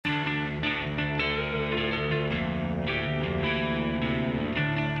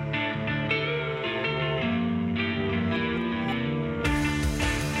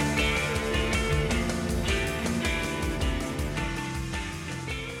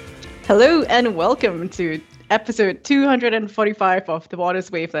Hello and welcome to episode 245 of the Waters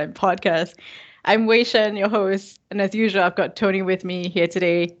Waveline podcast. I'm Wei Shen, your host, and as usual, I've got Tony with me here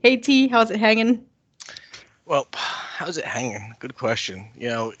today. Hey T, how's it hanging? Well, how's it hanging? Good question.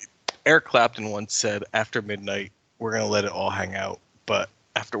 Eric Clapton once said, after midnight, we're going to let it all hang out. But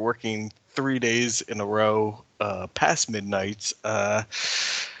after working 3 days in a row past midnight,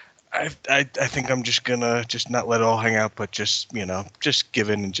 I think I'm just going to just not let it all hang out, but just give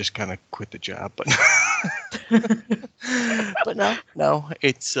in and just kind of quit the job. But but no,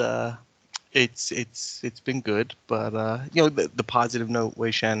 it's been good. But the positive note,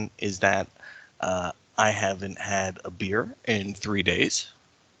 Wei Shen, is that I haven't had a beer in 3 days.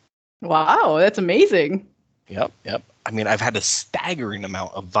 Wow, that's amazing. Yep. I mean, I've had a staggering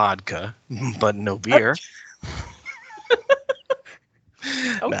amount of vodka, but no beer.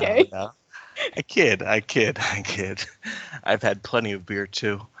 Okay. No. I kid. I've had plenty of beer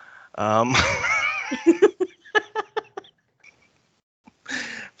too. But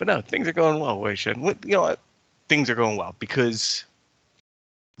no, things are going well, Wei Shen. You know what? Things are going well because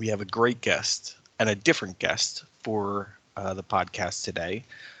we have a great guest and a different guest for the podcast today.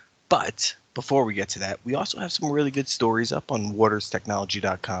 But before we get to that, we also have some really good stories up on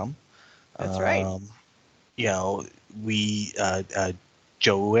waterstechnology.com. That's right. We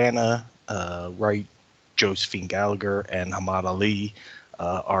Joanna Wright, Josephine Gallagher, and Hamad Ali,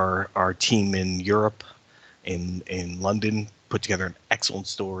 our team in Europe, in London, put together an excellent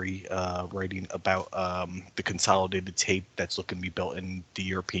story writing about the consolidated tape that's looking to be built in the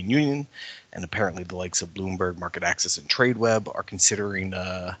European Union, and apparently the likes of Bloomberg, Market Access, and TradeWeb are considering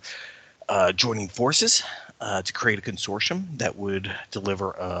joining forces to create a consortium that would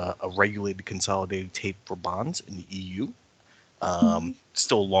deliver a regulated consolidated tape for bonds in the EU.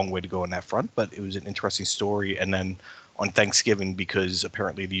 Still a long way to go on that front, but it was an interesting story. And then on Thanksgiving, because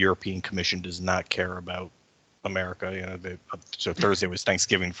apparently the European Commission does not care about America, so Thursday was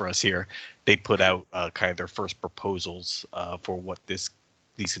Thanksgiving for us here. They put out kind of their first proposals for what these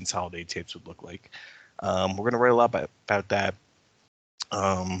consolidated tapes would look like. We're going to write a lot about that.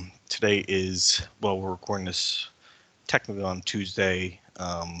 Today is, well, we're recording this technically on Tuesday,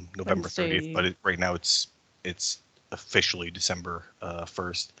 November 30th, but right now it's officially December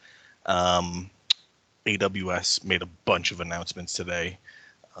 1st. AWS made a bunch of announcements today.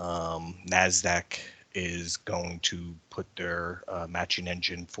 NASDAQ is going to put their matching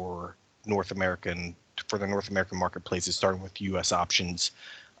engine for the North American marketplaces, starting with U.S. options,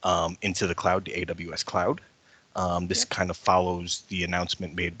 into the cloud, the AWS cloud. This kind of follows the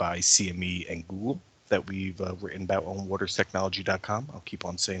announcement made by CME and Google that we've written about on waterstechnology.com. I'll keep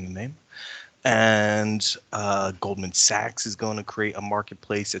on saying the name. And Goldman Sachs is going to create a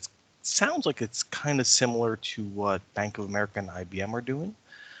marketplace. It sounds like it's kind of similar to what Bank of America and IBM are doing.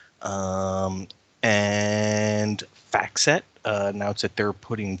 And FactSet announced that they're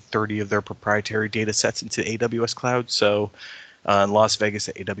putting 30 of their proprietary data sets into AWS cloud. So in Las Vegas,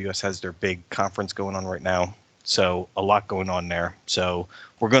 AWS has their big conference going on right now. So a lot going on there. So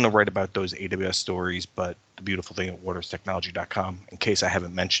we're going to write about those AWS stories, but the beautiful thing at waterstechnology.com, in case I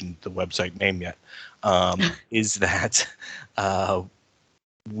haven't mentioned the website name yet, is that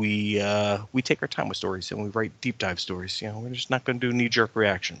we take our time with stories and we write deep dive stories. We're just not going to do knee-jerk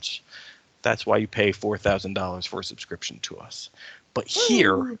reactions. That's why you pay $4,000 for a subscription to us. But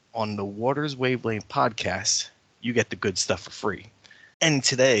here on the Waters Wavelength podcast, you get the good stuff for free. And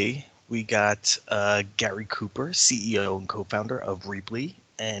today we got Garry Cooper, CEO and co-founder of Rheaply,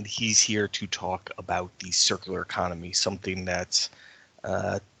 and he's here to talk about the circular economy, something that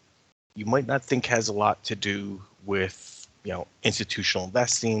you might not think has a lot to do with institutional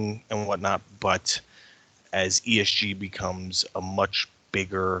investing and whatnot, but as ESG becomes a much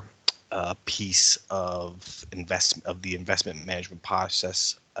bigger piece of the investment management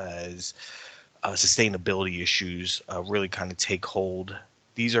process, as sustainability issues really kind of take hold.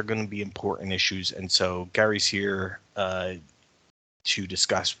 These are going to be important issues, and so Gary's here to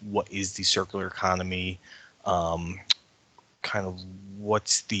discuss what is the circular economy, kind of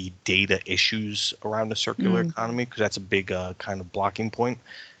what's the data issues around the circular economy, because that's a big kind of blocking point.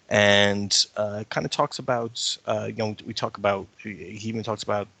 And kind of talks about, he even talks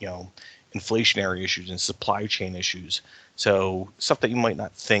about, inflationary issues and supply chain issues. So stuff that you might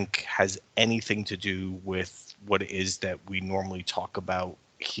not think has anything to do with what it is that we normally talk about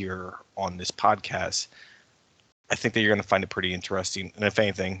here on this podcast. I think that you're going to find it pretty interesting. And if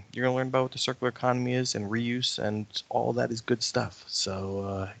anything, you're going to learn about what the circular economy is and reuse, and all that is good stuff.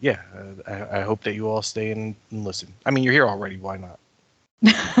 So, I hope that you all stay in and listen. I mean, you're here already. Why not?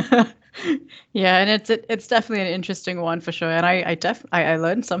 Yeah, and it's definitely an interesting one for sure. And I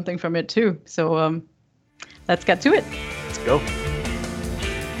learned something from it too. So let's get to it. Let's go.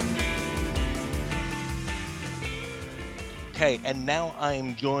 Okay, and now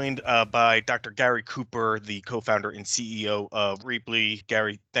I'm joined by Dr. Garry Cooper, the co-founder and CEO of Rheaply.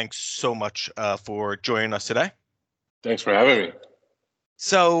 Garry, thanks so much for joining us today. Thanks for having me.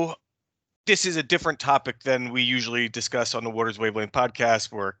 So this is a different topic than we usually discuss on the Waters Wavelength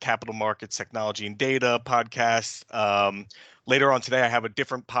podcast. We're capital markets, technology, and data podcast. Later on today, I have a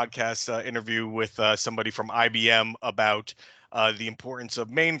different podcast interview with somebody from IBM about the importance of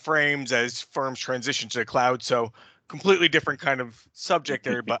mainframes as firms transition to the cloud. So completely different kind of subject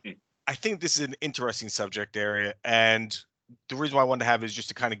area, but I think this is an interesting subject area. And the reason why I wanted to have is just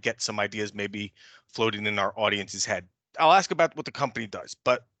to kind of get some ideas maybe floating in our audience's head. I'll ask about what the company does,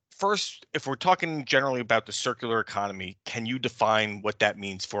 but first, if we're talking generally about the circular economy, can you define what that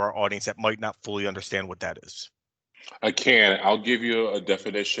means for our audience that might not fully understand what that is? I can. I'll give you a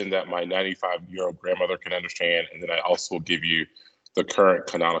definition that my 95-year-old grandmother can understand, and then I also give you the current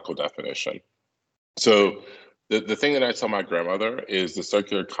canonical definition. So the thing that I tell my grandmother is the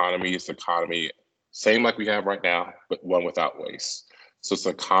circular economy is the economy, same like we have right now, but one without waste. So it's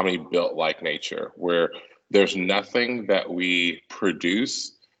an economy built like nature, where there's nothing that we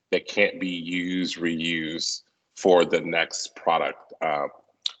produce that can't be used, reused for the next product.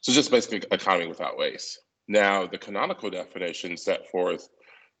 So just basically economy without waste. Now, the canonical definition set forth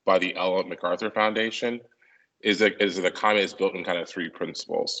by the Ellen MacArthur Foundation is an economy that's built in kind of three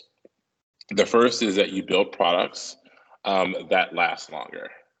principles. The first is that you build products that last longer,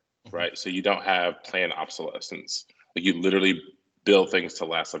 right? So you don't have planned obsolescence. Like you literally build things to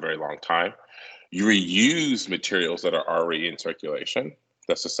last a very long time. You reuse materials that are already in circulation.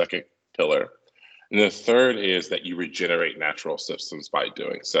 That's the second pillar. And the third is that you regenerate natural systems by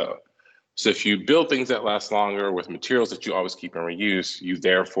doing so. So if you build things that last longer with materials that you always keep in reuse, you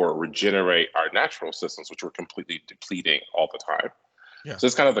therefore regenerate our natural systems, which we're completely depleting all the time. Yeah. So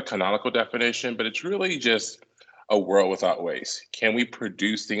it's kind of the canonical definition, but it's really just a world without waste. Can we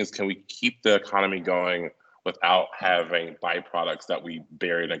produce things? Can we keep the economy going without having byproducts that we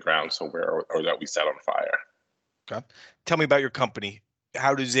bury in the ground somewhere or that we set on fire? Okay. Tell me about your company.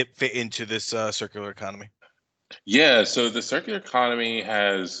 How does it fit into this circular economy? Yeah, so the circular economy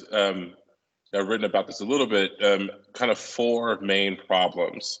has, I've written about this a little bit, kind of four main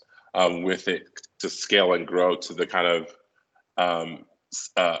problems with it to scale and grow to the kind of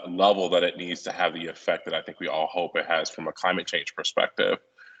level that it needs to have the effect that I think we all hope it has from a climate change perspective.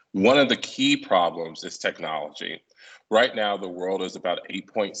 One of the key problems is technology. Right now, the world is about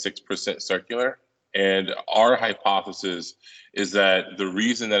 8.6% circular. And our hypothesis is that the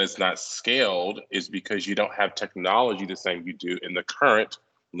reason that it's not scaled is because you don't have technology the same you do in the current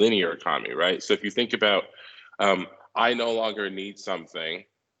linear economy, right? So if you think about, I no longer need something,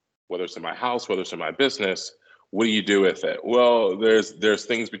 whether it's in my house, whether it's in my business, what do you do with it? Well, there's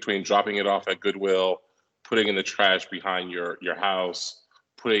things between dropping it off at Goodwill, putting in the trash behind your house,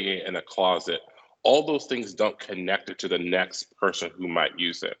 putting it in a closet. All those things don't connect it to the next person who might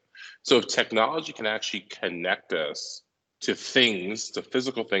use it. So if technology can actually connect us to things, to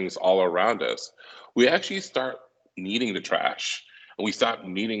physical things all around us, we actually start needing the trash and we stop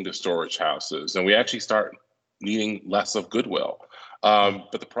needing the storage houses and we actually start needing less of Goodwill.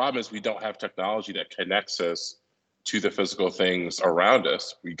 But the problem is we don't have technology that connects us to the physical things around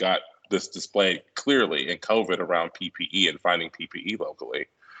us. We got this displayed clearly in COVID around PPE and finding PPE locally.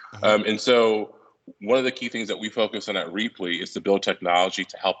 And so one of the key things that we focus on at Rheaply is to build technology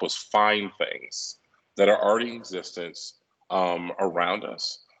to help us find things that are already in existence around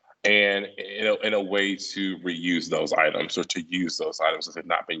us and in a way to reuse those items or to use those items that have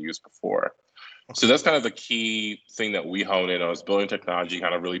not been used before. So that's kind of the key thing that we hone in on is building technology,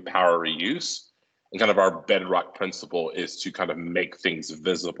 kind of really power reuse. And kind of our bedrock principle is to kind of make things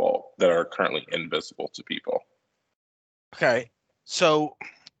visible that are currently invisible to people. Okay. So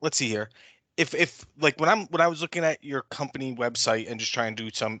let's see here. If like when I was looking at your company website and just trying to do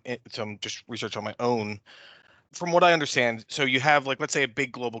some just research on my own, from what I understand, so you have like let's say a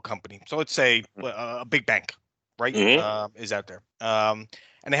big global company. So let's say a big bank, right? Is out there. And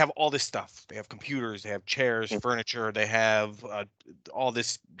they have all this stuff. They have computers, they have chairs, furniture, they have all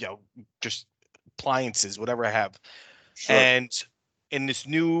this, just appliances, whatever I have. Sure. And in this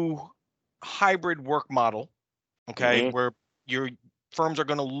new hybrid work model, okay, where your firms are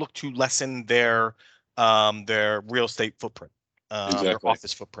going to look to lessen their real estate footprint, their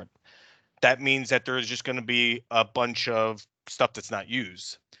office footprint. That means that there's just going to be a bunch of stuff that's not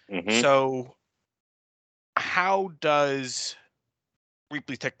used. So how does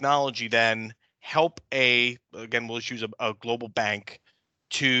Rheaply technology then help again, we'll just use a global bank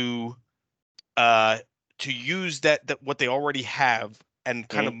to use that what they already have and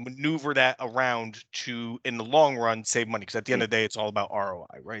kind of maneuver that around to, in the long run, save money? Because at the end of the day, it's all about ROI,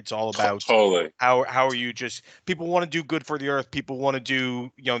 right? It's all about Totally. how are you just, people want to do good for the earth, people want to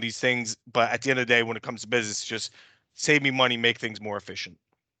do, these things, but at the end of the day, when it comes to business, just save me money, make things more efficient.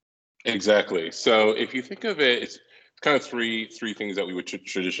 Exactly. So if you think of it, it's kind of three things that we would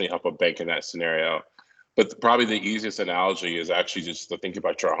traditionally help a bank in that scenario. But probably the easiest analogy is actually just to think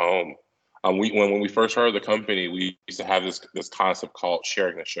about your home. When we first started the company, we used to have this concept called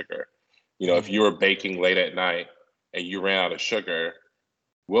sharing the sugar. If you were baking late at night and you ran out of sugar,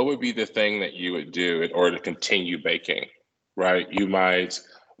 what would be the thing that you would do in order to continue baking, right? You might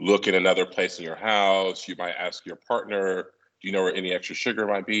look at another place in your house. You might ask your partner, do you know where any extra sugar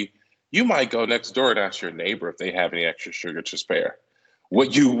might be? You might go next door and ask your neighbor if they have any extra sugar to spare.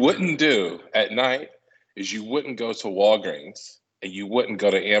 What you wouldn't do at night is you wouldn't go to Walgreens and you wouldn't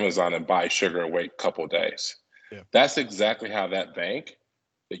go to Amazon and buy sugar and wait a couple of days. Yeah. That's exactly how that bank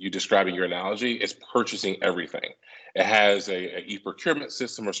that you describe in your analogy is purchasing everything. It has a e-procurement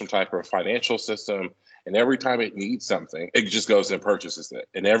system or some type of financial system, and every time it needs something, it just goes and purchases it.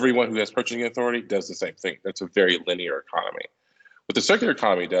 And everyone who has purchasing authority does the same thing. That's a very linear economy. What the circular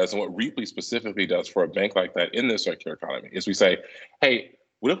economy does, and what Rheaply specifically does for a bank like that in the circular economy, is we say, hey,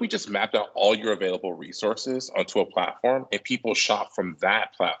 what if we just mapped out all your available resources onto a platform and people shop from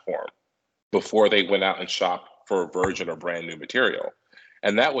that platform before they went out and shop for a virgin or brand new material?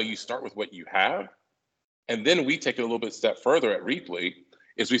 And that way you start with what you have. And then we take it a little bit step further at Rheaply,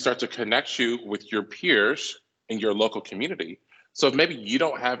 is we start to connect you with your peers in your local community. So if maybe you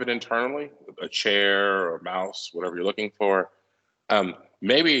don't have it internally, a chair or a mouse, whatever you're looking for,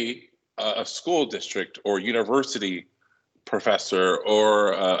 maybe a school district or university professor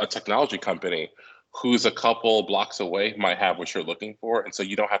or a technology company who's a couple blocks away might have what you're looking for. And so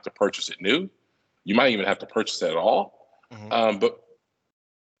you don't have to purchase it new. You might even have to purchase it at all. But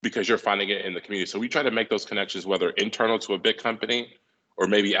because you're finding it in the community. So we try to make those connections, whether internal to a big company or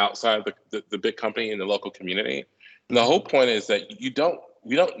maybe outside the big company in the local community. And the whole point is that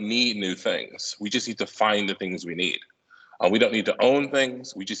we don't need new things. We just need to find the things we need. We don't need to own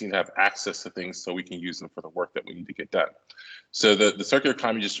things. We just need to have access to things so we can use them for the work that we need to get done. So the circular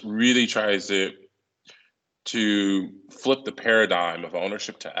economy just really tries to flip the paradigm of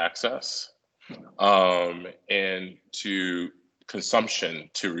ownership to access, and to consumption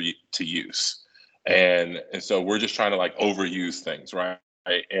to use. And so we're just trying to overuse things, right?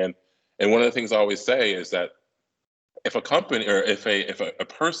 And one of the things I always say is that if a company or if a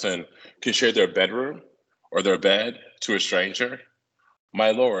person can share their bedroom or their bed to a stranger,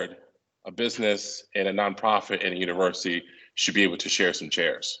 my lord, a business and a nonprofit and a university should be able to share some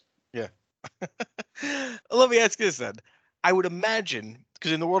chairs. Yeah. Let me ask you this then. I would imagine,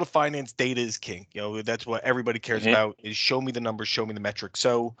 because in the world of finance, data is king. That's what everybody cares about, is show me the numbers, show me the metrics.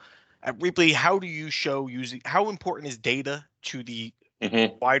 So at Rheaply, how do you show how important is data to the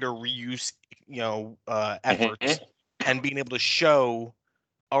wider reuse, efforts, and being able to show,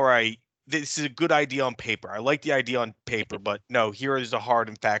 all right, this is a good idea on paper. I like the idea on paper, but no, here is the hard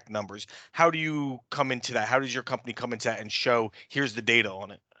and fact numbers. How do you come into that? How does your company come into that and show, here's the data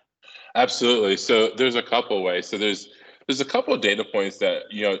on it? Absolutely. So there's a couple of ways. So there's a couple of data points that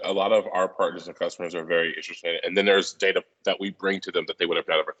a lot of our partners and customers are very interested in, and then there's data that we bring to them that they would have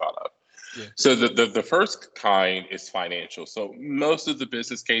never thought of. Yeah. So the first kind is financial. So most of the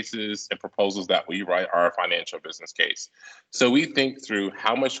business cases and proposals that we write are a financial business case. So we think through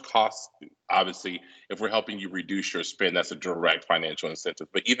how much costs. Obviously, if we're helping you reduce your spend, that's a direct financial incentive.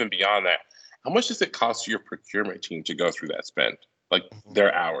 But even beyond that, how much does it cost your procurement team to go through that spend? Like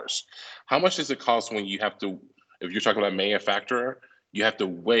their hours. How much does it cost when you have to, if you're talking about manufacturer, you have to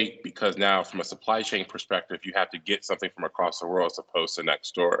wait because now from a supply chain perspective, you have to get something from across the world as opposed to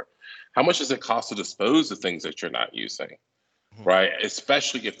next door. How much does it cost to dispose of things that you're not using, right?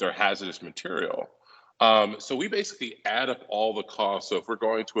 Especially if they're hazardous material. So we basically add up all the costs. So if we're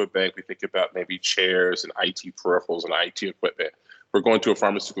going to a bank, we think about maybe chairs and IT peripherals and IT equipment. If we're going to a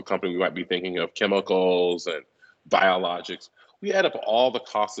pharmaceutical company, we might be thinking of chemicals and biologics. We add up all the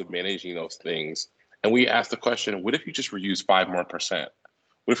costs of managing those things. And we ask the question, what if you just reuse 5% more? What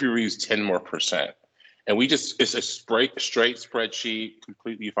if you reuse 10% more? And it's a straight spreadsheet,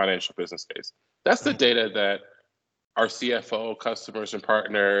 completely financial business case. That's the data that our CFO customers and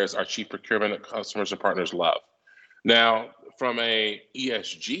partners, our chief procurement customers and partners love. Now, from a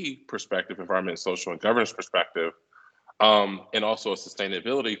ESG perspective, environment, social, and governance perspective, And also a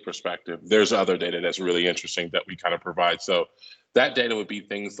sustainability perspective, there's other data that's really interesting that we kind of provide. So that data would be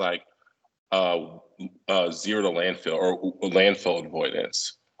things like zero to landfill or landfill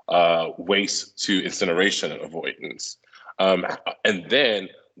avoidance, waste to incineration avoidance, and then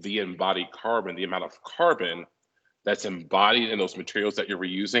the embodied carbon, the amount of carbon that's embodied in those materials that you're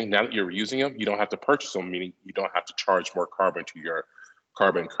reusing. Now that you're reusing them, you don't have to purchase them, meaning you don't have to charge more carbon to your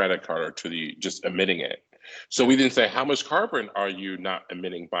carbon credit card or to the just emitting it. So we then say, how much carbon are you not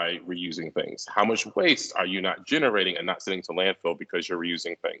emitting by reusing things? How much waste are you not generating and not sending to landfill because you're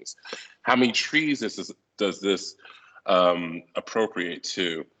reusing things? How many trees does this appropriate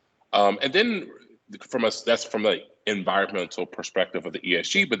to? And then that's from the environmental perspective of the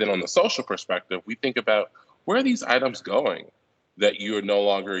ESG, but then on the social perspective, we think about where are these items going that you are no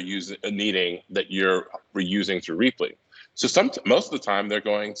longer needing that you're reusing through Rheaply. So most of the time they're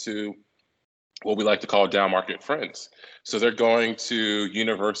going to what we like to call down market friends. So they're going to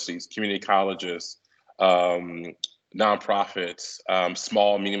universities, community colleges, nonprofits,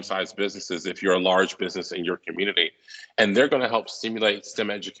 small, medium-sized businesses, if you're a large business in your community. And they're going to help stimulate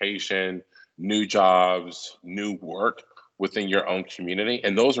STEM education, new jobs, new work within your own community.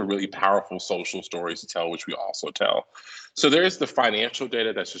 And those are really powerful social stories to tell, which we also tell. So there's the financial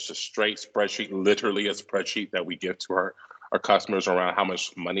data that's just a straight spreadsheet, literally a spreadsheet that we give to our customers around how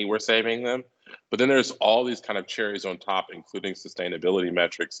much money we're saving them. But then there's all these kind of cherries on top, including sustainability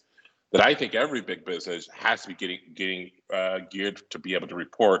metrics that I think every big business has to be getting geared to be able to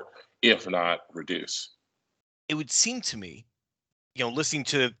report, if not reduce. It would seem to me, listening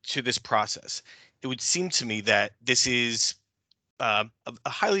to this process, it would seem to me that this is a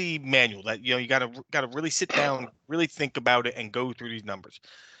highly manual. That you gotta really sit down, really think about it, and go through these numbers.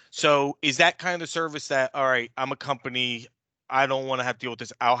 So is that kind of the service that, all right, I'm a company, I don't want to have to deal with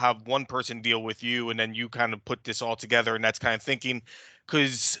this. I'll have one person deal with you, and then you kind of put this all together, and that's kind of thinking,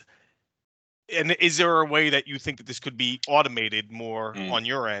 and is there a way that you think that this could be automated more on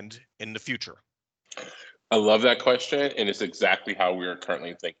your end in the future? I love that question, and it's exactly how we're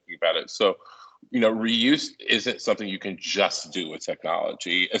currently thinking about it. So, reuse isn't something you can just do with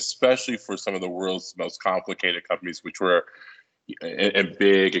technology, especially for some of the world's most complicated companies, which were and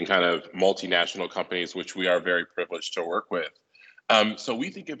big and kind of multinational companies, which we are very privileged to work with. So we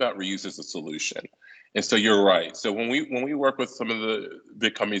think about reuse as a solution. And so you're right. So when we work with some of the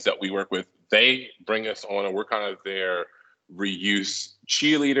big companies that we work with, they bring us on and we're kind of their reuse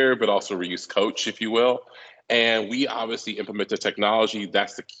cheerleader, but also reuse coach, if you will. And we obviously implement the technology.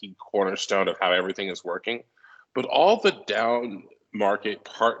 That's the key cornerstone of how everything is working. But all the down market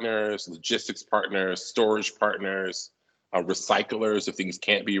partners, logistics partners, storage partners, recyclers if things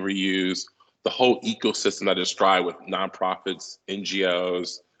can't be reused, the whole ecosystem that is dry with nonprofits,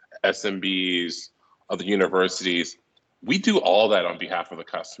 NGOs, SMBs, other universities. We do all that on behalf of the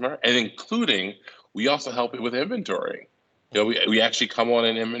customer, and including we also help it with inventory. We actually come on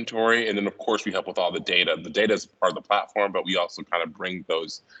in inventory, and then of course we help with all the data. The data is part of the platform, but we also kind of bring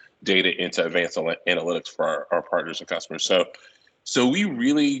those data into advanced analytics for our partners and customers. So we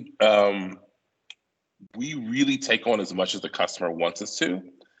really take on as much as the customer wants us to.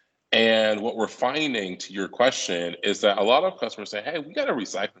 And what we're finding, to your question, is that a lot of customers say, hey, we got a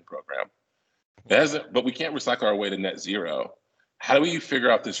recycling program, but we can't recycle our way to net zero. How do we figure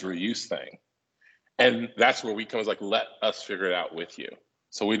out this reuse thing? And that's where we come, is like, let us figure it out with you.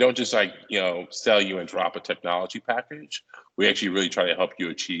 So we don't just sell you and drop a technology package. We actually really try to help you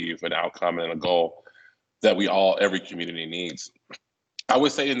achieve an outcome and a goal that every community needs. I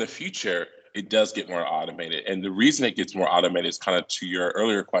would say in the future, it does get more automated. And the reason it gets more automated is kind of to your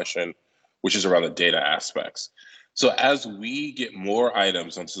earlier question, which is around the data aspects. So as we get more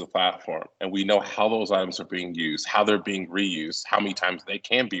items onto the platform and we know how those items are being used, how they're being reused, how many times they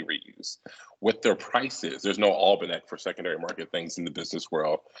can be reused, what their price is, there's no almanac for secondary market things in the business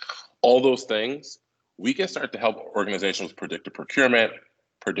world. All those things, we can start to help organizations with predictive procurement,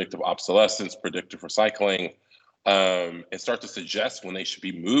 predictive obsolescence, predictive recycling, and start to suggest when they should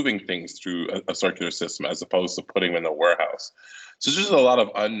be moving things through a circular system as opposed to putting them in the warehouse. So there's just a lot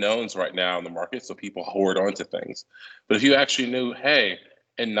of unknowns right now in the market, so people hoard onto things. But if you actually knew, hey,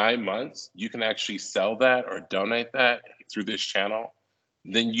 in 9 months, you can actually sell that or donate that through this channel,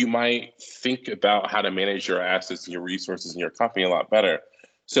 then you might think about how to manage your assets and your resources in your company a lot better.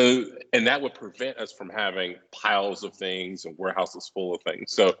 So, and that would prevent us from having piles of things and warehouses full of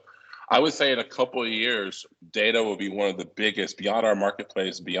things. So I would say in a couple of years, data will be one of the biggest, beyond our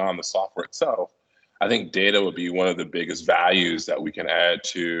marketplace, beyond the software itself. I think data will be one of the biggest values that we can add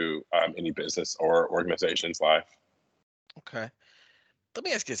to any business or organization's life. Okay. Let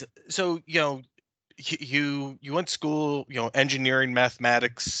me ask you this. So, you went to school, engineering,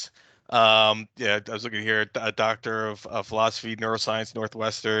 mathematics. Yeah, I was looking here, a doctor of philosophy, neuroscience,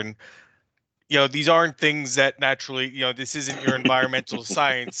 Northwestern. These aren't things that naturally, this isn't your environmental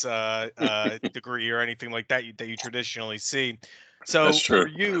science degree or anything like that that you traditionally see. That's So for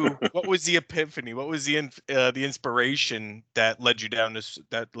true. you, what was the epiphany? What was the inspiration that led you down this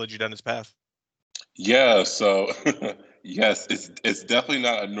path? Yeah, so yes, it's definitely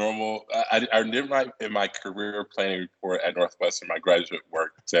not a normal. I did in my career planning report at Northwestern, my graduate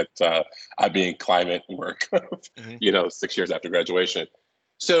work, that I'd be in climate work, Hmm. 6 years after graduation.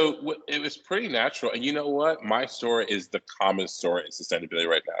 So it was pretty natural. And you know what? My story is the common story in sustainability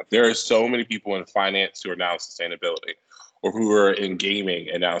right now. There are so many people in finance who are now in sustainability, or who are in gaming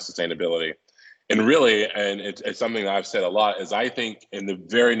and now in sustainability. And really, and it's something that I've said a lot, is I think in the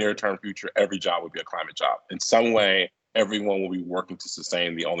very near term future, every job will be a climate job. In some way, everyone will be working to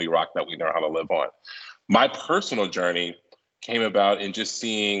sustain the only rock that we know how to live on. My personal journey came about in just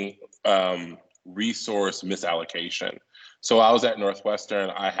seeing resource misallocation. So I was at Northwestern.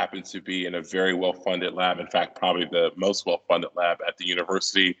 I happened to be in a very well-funded lab. In fact, probably the most well-funded lab at the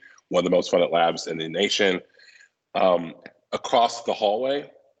university, one of the most funded labs in the nation. Um, Across the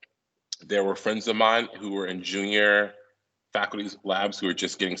hallway, there were friends of mine who were in junior faculty labs who were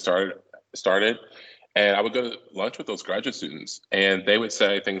just getting started. And I would go to lunch with those graduate students, and they would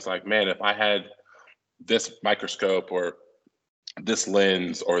say things like, man, if I had this microscope or this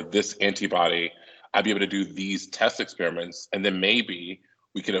lens or this antibody, I'd be able to do these test experiments. And then maybe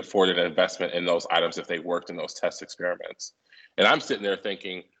we could afford an investment in those items if they worked in those test experiments. And I'm sitting there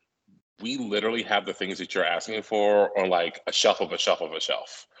thinking, we literally have the things that you're asking for on like a shelf of a shelf of a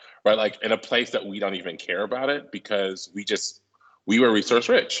shelf, right? Like in a place that we don't even care about it because we were resource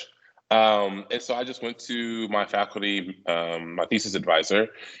rich. And so I just went to my faculty, my thesis advisor,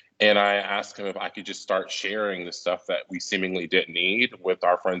 and I asked him if I could just start sharing the stuff that we seemingly didn't need with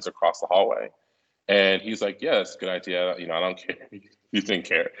our friends across the hallway. And he's like, yeah, it's a good idea. I don't care. You didn't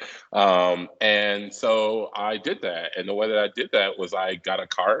care. And so I did that. And the way that I did that was I got a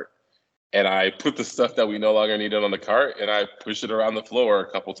cart and I put the stuff that we no longer needed on the cart and I pushed it around the floor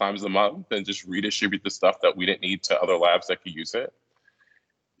a couple times a month and just redistribute the stuff that we didn't need to other labs that could use it.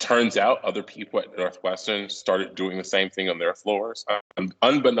 Turns out other people at Northwestern started doing the same thing on their floors,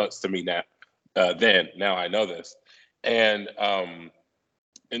 unbeknownst to me now I know this. And, um,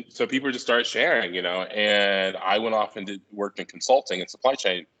 and so people just started sharing, and I went off and worked in consulting and supply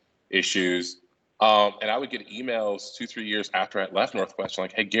chain issues. And I would get emails 2, 3 years after I left Northwestern,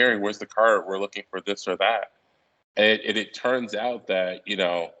 like, hey, Gary, where's the cart? We're looking for this or that. And it turns out that,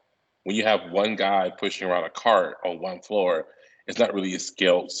 when you have one guy pushing around a cart on one floor, it's not really a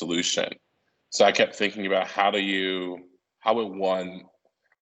scaled solution. So I kept thinking about how would one,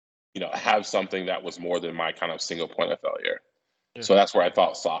 have something that was more than my kind of single point of failure. Yeah. So that's where I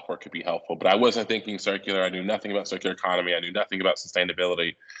thought software could be helpful. But I wasn't thinking circular. I knew nothing about circular economy. I knew nothing about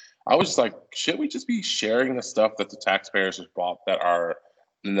sustainability. I was just like, should we just be sharing the stuff that the taxpayers have bought that are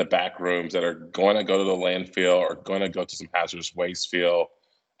in the back rooms that are going to go to the landfill or going to go to some hazardous waste field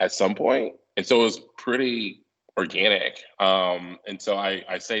at some point? And so it was pretty organic. And so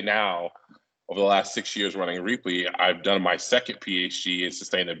I say now, over the last 6 years running Rheaply, I've done my second PhD in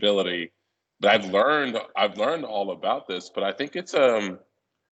sustainability. But I've learned all about this. But I think it's a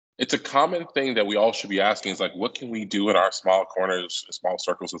common thing that we all should be asking is like, what can we do in our small corners, small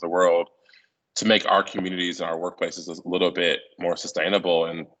circles of the world to make our communities and our workplaces a little bit more sustainable?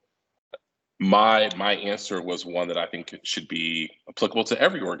 And my answer was one that I think should be applicable to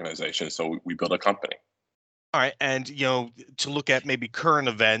every organization. So we built a company. All right, and to look at maybe current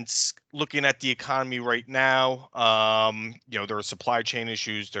events, looking at the economy right now, there are supply chain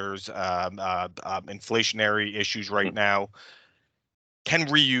issues, there's inflationary issues right now. Can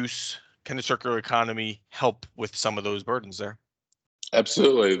reuse, can the circular economy help with some of those burdens there?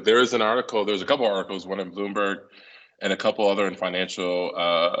 Absolutely. There's a couple articles, one in Bloomberg and a couple other in financial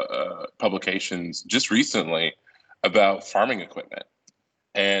publications just recently about farming equipment.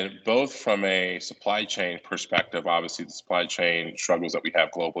 And both from a supply chain perspective, obviously the supply chain struggles that we have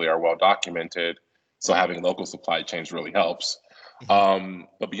globally are well documented. So having local supply chains really helps. Mhm.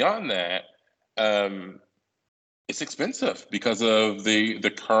 But beyond that, um, it's expensive because of the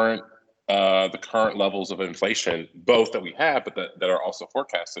current levels of inflation, both that we have, but that are also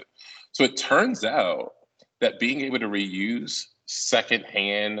forecasted. So it turns out that being able to reuse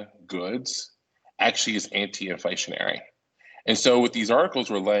secondhand goods actually is anti-inflationary. And so what these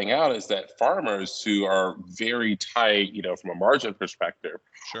articles were laying out is that farmers who are very tight, from a margin perspective,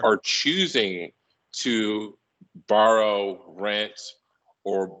 Sure. are choosing to borrow, rent,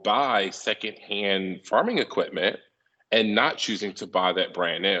 or buy secondhand farming equipment and not choosing to buy that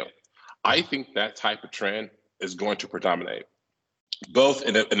brand new. I think that type of trend is going to predominate, both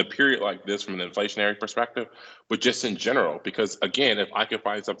in a period like this from an inflationary perspective, but just in general. Because again, if I can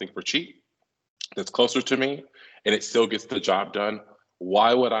find something for cheap that's closer to me and it still gets the job done,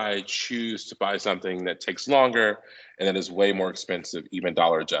 why would I choose to buy something that takes longer and that is way more expensive, even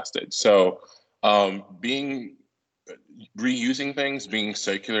dollar adjusted? So, being reusing things, being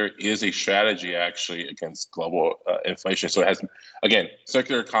circular is a strategy actually against global inflation. So it has, again,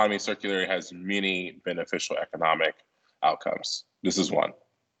 circular economy, circular has many beneficial economic outcomes. This is one.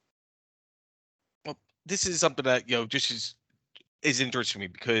 Well, this is something that just is interesting to me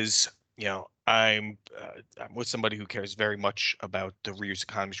because I'm with somebody who cares very much about the reuse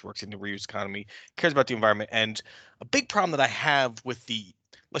economy. She works in the reuse economy, cares about the environment, and a big problem that I have with the,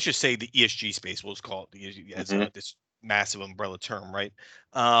 let's just say, the ESG space, we'll just call it the ESG as Mm-hmm. this massive umbrella term, right?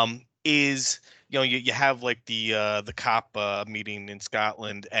 Is you have like the COP meeting in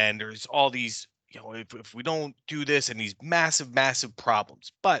Scotland, and there's all these, if we don't do this, and these massive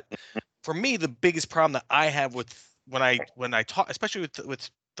problems. But for me, the biggest problem that I have with when I talk, especially with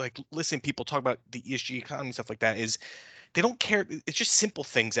like listening to people talk about the ESG economy and stuff like that, is they don't care. It's just simple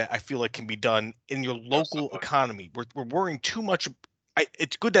things that I feel like can be done in your local Absolutely. economy. We're worrying too much.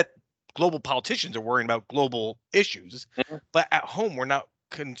 It's good that global politicians are worrying about global issues, Mhm. but at home we're not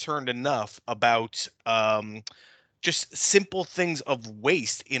concerned enough about just simple things of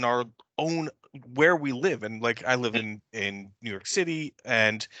waste in our own where we live. And like I live in New York City,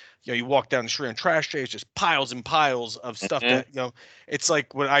 and you walk down the street on trash days, just piles and piles of stuff Mhm. that it's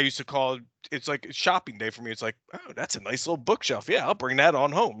like what I used to call, it's like shopping day for me. It's like, oh, that's a nice little bookshelf, yeah, I'll bring that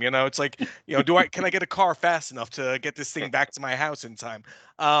on home. It's like, can I get a car fast enough to get this thing back to my house in time?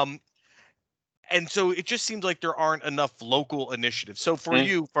 um and so it just seems like there aren't enough local initiatives. So for Mhm.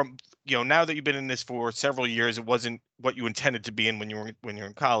 you, from now that you've been in this for several years, it wasn't what you intended to be in when you're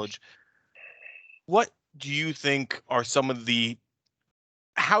in college. What do you think are some of the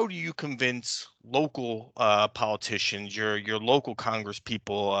how do you convince local politicians, your local Congress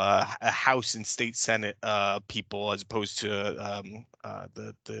people, House and state Senate people, as opposed to the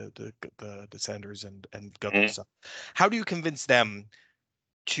senators and governors? Mhm. Stuff? How do you convince them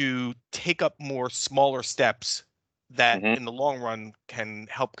to take up more smaller steps that Mhm. in the long run can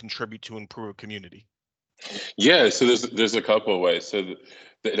help contribute to improve a community? Yeah, so there's a couple of ways. So,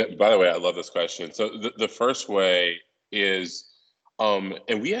 by the way, I love this question. So the first way is,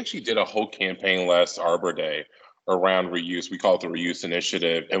 and we actually did a whole campaign last Arbor Day around reuse. We call it the Reuse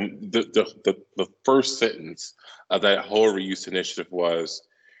Initiative, and the first sentence of that whole reuse initiative was,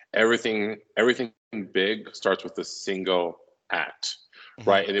 everything big starts with a single act, Hmm.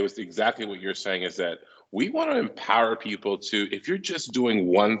 right? And it was exactly what you're saying, is that we want to empower people to, if you're just doing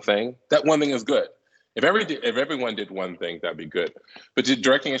one thing, that one thing is good. If everyone did one thing, that'd be good. But to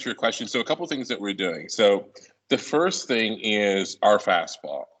directly answer your question, so a couple of things that we're doing. So the first thing is our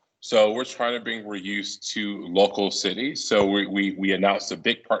fastball. So we're trying to bring reuse to local cities. So we announced a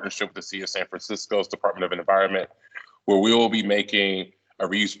big partnership with the City of San Francisco's Department of Environment, where we will be making a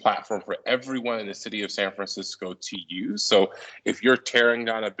reuse platform for everyone in the city of San Francisco to use. So if you're tearing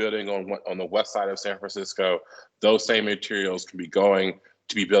down a building on the west side of San Francisco, those same materials can be going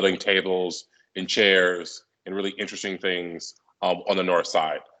to be building tables and chairs and really interesting things on the north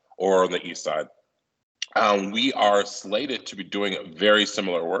side or on the east side. We are slated to be doing very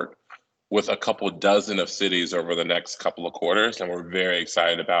similar work with a couple dozen of cities over the next couple of quarters, and we're very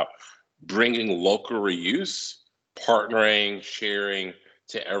excited about bringing local reuse, partnering, sharing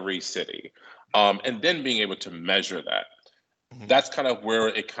to every city, and then being able to measure that. Hmm. That's kind of where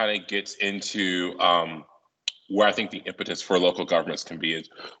it kind of gets into where I think the impetus for local governments can be,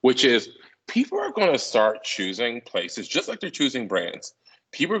 which is people are going to start choosing places just like they're choosing brands.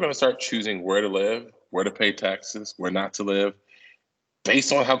 People are going to start choosing where to live, where to pay taxes, where not to live,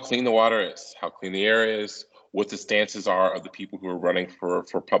 based on how clean the water is, how clean the air is, what the stances are of the people who are running for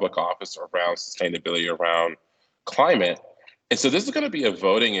public office around sustainability, around climate. And so this is going to be a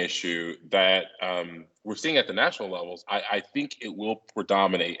voting issue that we're seeing at the national levels. I think it will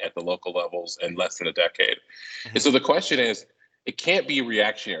predominate at the local levels in less than a decade. And Hmm. so the question is, it can't be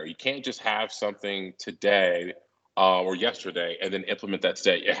reactionary. You can't just have something today or yesterday and then implement that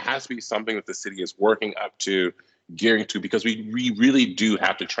today. It has to be something that the city is working up to, gearing to, because we really do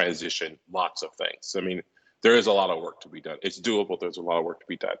have to transition lots of things. I mean, there is a lot of work to be done. It's doable. There's a lot of work to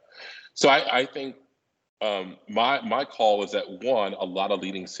be done. So I think my call is that, one, a lot of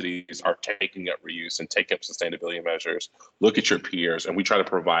leading cities are taking up reuse and taking up sustainability measures. Look at your peers, and we try to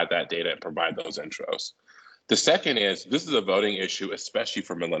provide that data and provide those intros. The second is this is a voting issue, especially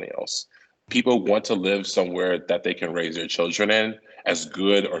for millennials. People want to live somewhere that they can raise their children in as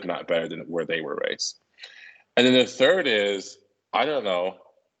good or not better than where they were raised. And then the third is, I don't know,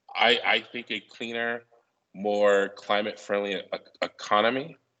 I think a cleaner, more climate friendly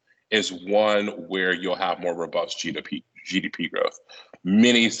economy is one where you'll have more robust GDP growth.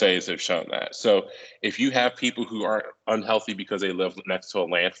 Many studies have shown that. So if you have people who aren't unhealthy because they live next to a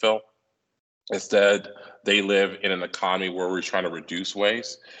landfill, instead, they live in an economy where we're trying to reduce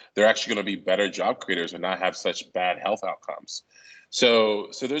waste. They're actually going to be better job creators and not have such bad health outcomes. So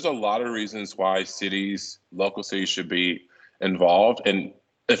there's a lot of reasons why cities, local cities, should be involved. And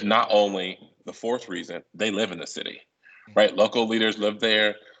if not only the fourth reason, they live in the city, right? Local leaders live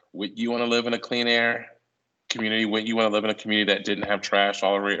there. Would you want to live in a clean air community? Wouldn't you want to live in a community that didn't have trash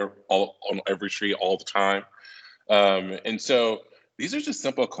all on every street all the time? And so these are just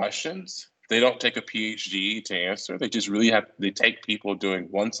simple questions. They don't take a PhD to answer. They just really they take people doing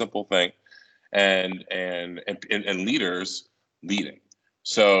one simple thing and leaders leading.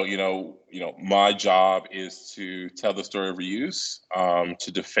 So, my job is to tell the story of reuse,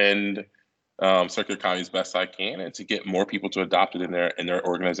 to defend circular economy as best I can, and to get more people to adopt it in their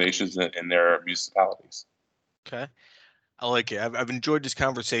organizations and in their municipalities. Okay. I like it. I've enjoyed this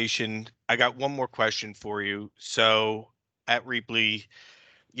conversation. I got one more question for you. So at Rheaply,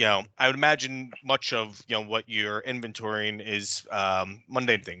 I would imagine much of what you're inventorying is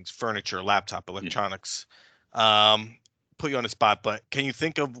mundane things, furniture, laptop, electronics. Put you on the spot, but can you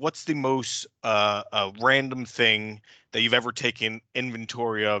think of what's the most random thing that you've ever taken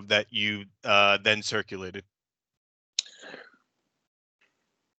inventory of that you then circulated?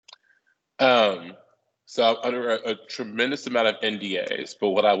 So I'm under a tremendous amount of NDAs, but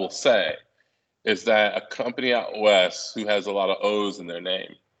what I will say is that a company out west who has a lot of O's in their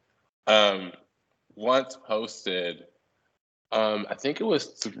name once posted, I think it was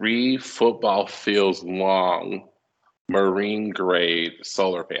 3 football fields long marine grade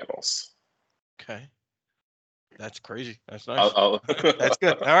solar panels. Okay. That's crazy. That's nice. That's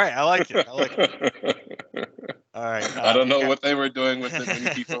good. All right. I like it. All right. I don't know what they were doing with it.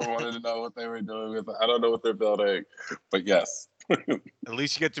 Many people wanted to know what they were doing with it. I don't know what they're building, but yes. At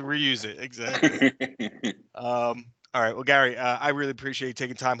least you get to reuse it. Exactly. All right. Well, Garry, I really appreciate you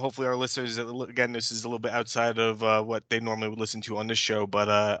taking time. Hopefully our listeners, again, this is a little bit outside of what they normally would listen to on this show, but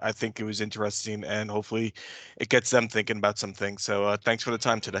I think it was interesting and hopefully it gets them thinking about some things. So thanks for the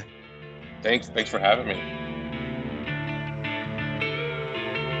time today. Thanks for having me.